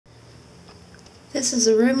This is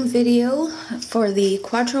a room video for the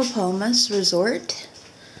Cuatro Palmas resort.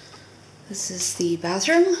 This is the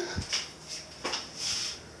bathroom.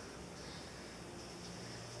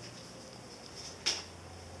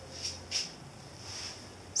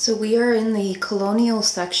 So we are in the Colonial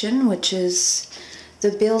section, which is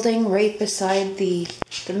the building right beside the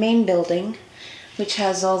main building, which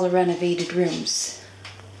has all the renovated rooms.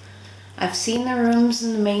 I've seen the rooms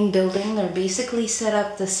in the main building. They're basically set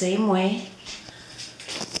up the same way,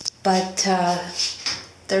 but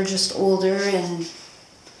they're just older and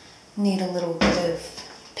need a little bit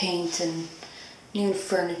of paint and new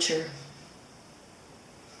furniture.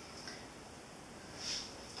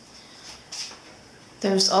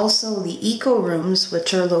 There's also the eco rooms,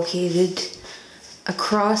 which are located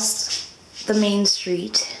across the main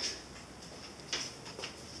street.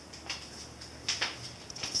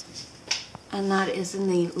 And that is in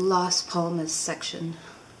the Las Palmas section.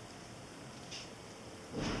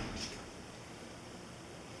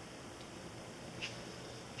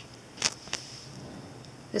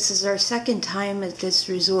 This is our second time at this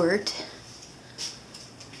resort.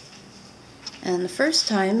 And the first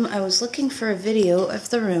time I was looking for a video of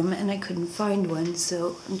the room and I couldn't find one,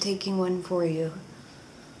 so I'm taking one for you.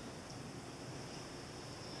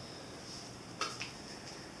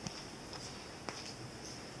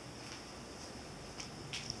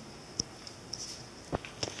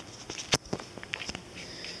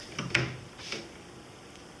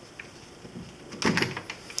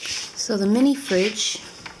 So the mini fridge,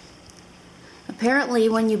 apparently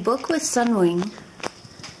when you book with Sunwing,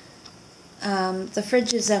 the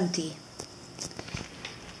fridge is empty,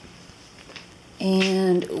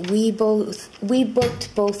 and we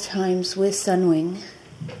booked both times with Sunwing,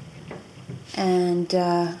 and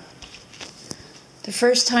the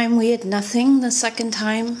first time we had nothing. The second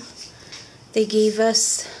time they gave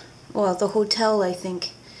us, well, the hotel I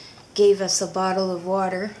think gave us a bottle of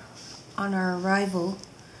water on our arrival,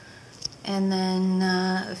 and then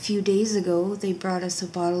a few days ago they brought us a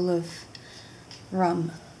bottle of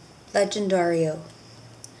rum. Legendario.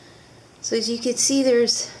 So as you can see,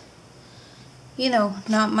 there's, you know,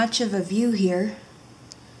 not much of a view here,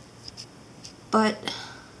 but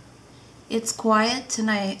it's quiet, and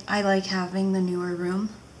I like having the newer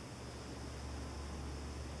room.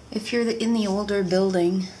 If you're in the older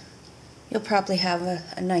building, you'll probably have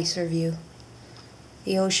a nicer view.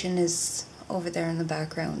 The ocean is over there in the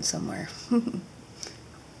background somewhere.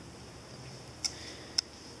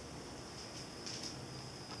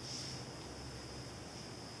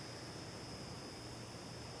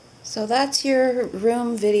 So that's your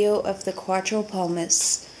room video of the Cuatro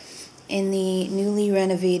Palmas in the newly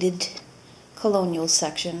renovated Colonial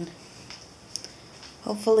section.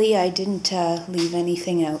 Hopefully I didn't leave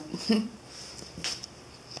anything out. And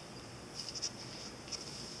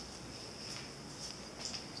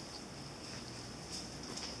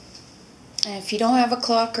if you don't have a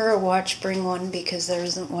clock or a watch, bring one, because there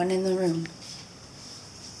isn't one in the room.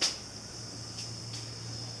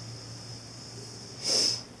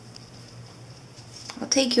 I'll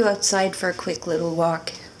take you outside for a quick little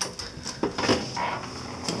walk.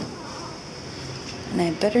 And I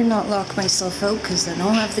better not lock myself out, because I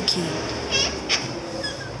don't have the key.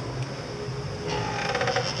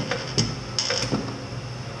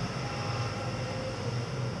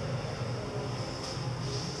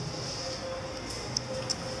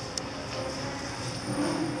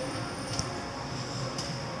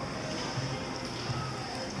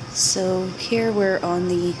 So here we're on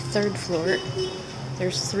the 3rd floor.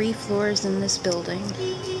 There's 3 floors in this building.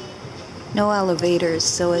 No elevators,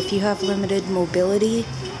 so if you have limited mobility,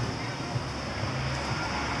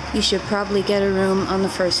 you should probably get a room on the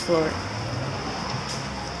 1st floor.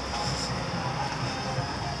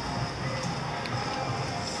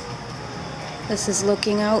 This is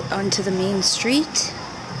looking out onto the main street.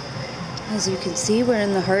 As you can see, we're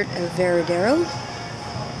in the heart of Veradero.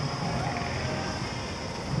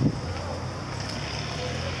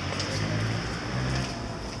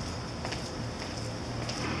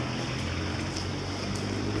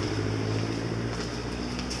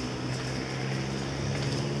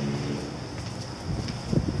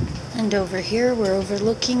 And over here, we're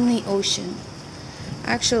overlooking the ocean.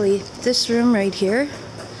 Actually, this room right here,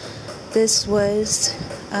 this was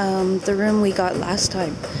the room we got last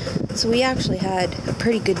time. So we actually had a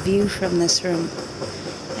pretty good view from this room.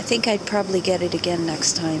 I think I'd probably get it again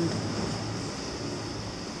next time.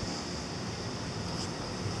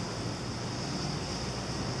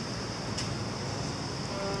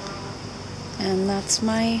 And that's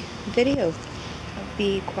my video of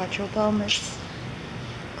the Cuatro Palmas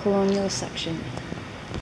Colonial section.